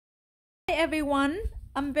everyone,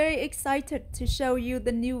 I'm very excited to show you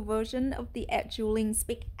the new version of the Eduling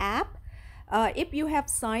Speak app. If you have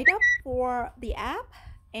signed up for the app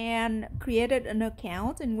and created an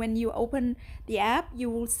account, and when you open the app, you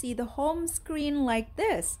will see the home screen like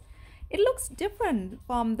this. It looks different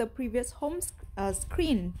from the previous home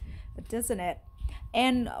screen, doesn't it?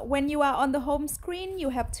 And when you are on the home screen,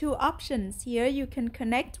 you have two options here. You can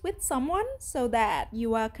connect with someone so that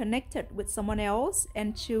you are connected with someone else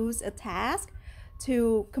and choose a task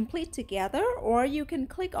to complete together, or you can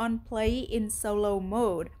click on play in solo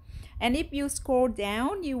mode. And if you scroll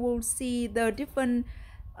down, you will see the different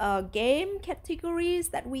game categories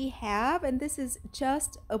that we have, and this is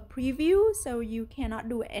just a preview, so you cannot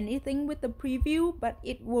do anything with the preview, but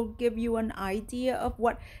it will give you an idea of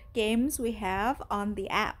what games we have on the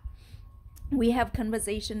app. We have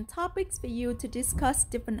conversation topics for you to discuss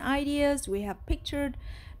different ideas. We have pictured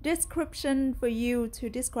description for you to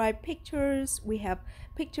describe pictures. We have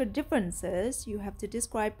picture differences. You have to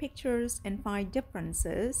describe pictures and find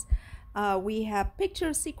differences. We have picture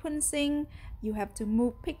sequencing. You have to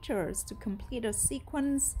move pictures to complete a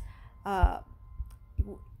sequence.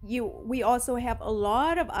 We also have a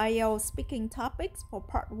lot of IELTS speaking topics for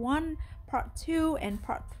part 1, part 2, and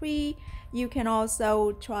part 3. You can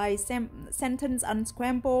also try sentence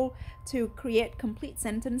unscramble to create complete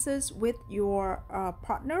sentences with your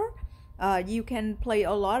partner. You can play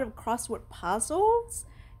a lot of crossword puzzles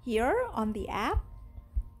here on the app.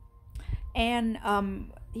 And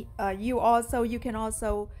you can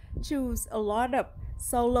also choose a lot of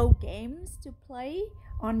solo games to play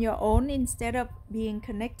on your own instead of being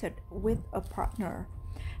connected with a partner.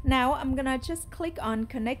 Now I'm gonna just click on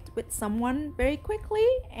connect with someone very quickly,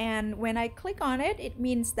 and when I click on it, it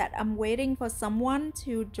means that I'm waiting for someone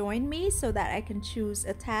to join me so that I can choose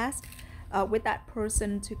a task with that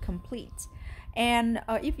person to complete. And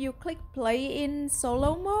if you click play in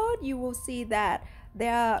solo mode, you will see that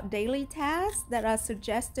there are daily tasks that are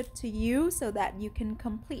suggested to you so that you can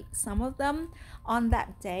complete some of them on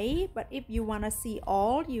that day. But if you want to see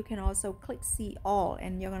all, you can also click see all,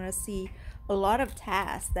 and you're going to see a lot of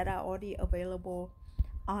tasks that are already available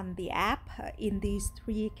on the app in these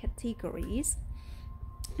 3 categories.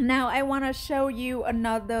 Now I want to show you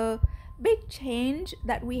another big change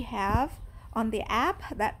that we have on the app.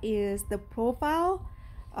 That is the profile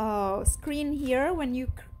screen here. When you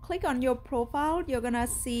click on your profile, you're gonna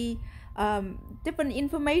see different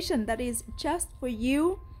information that is just for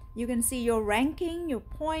you. You can see your ranking, your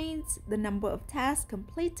points, the number of tasks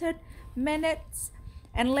completed, minutes,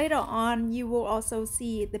 and later on you will also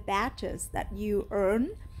see the badges that you earn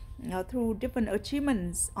through different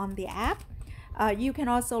achievements on the app. You can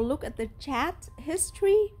also look at the chat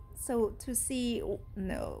history, so to see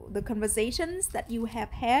the conversations that you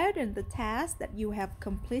have had and the tasks that you have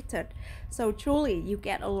completed. So truly you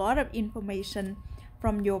get a lot of information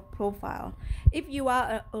from your profile. If you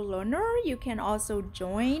are a learner, you can also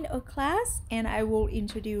join a class, and I will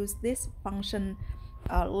introduce this function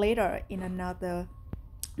later in another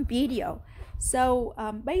video. So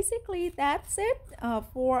basically that's it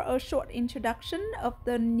for a short introduction of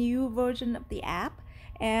the new version of the app.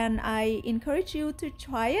 And I encourage you to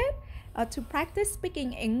try it to practice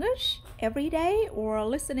speaking English every day or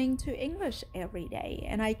listening to English every day.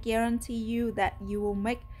 And I guarantee you that you will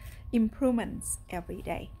make improvements every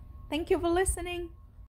day. Thank you for listening.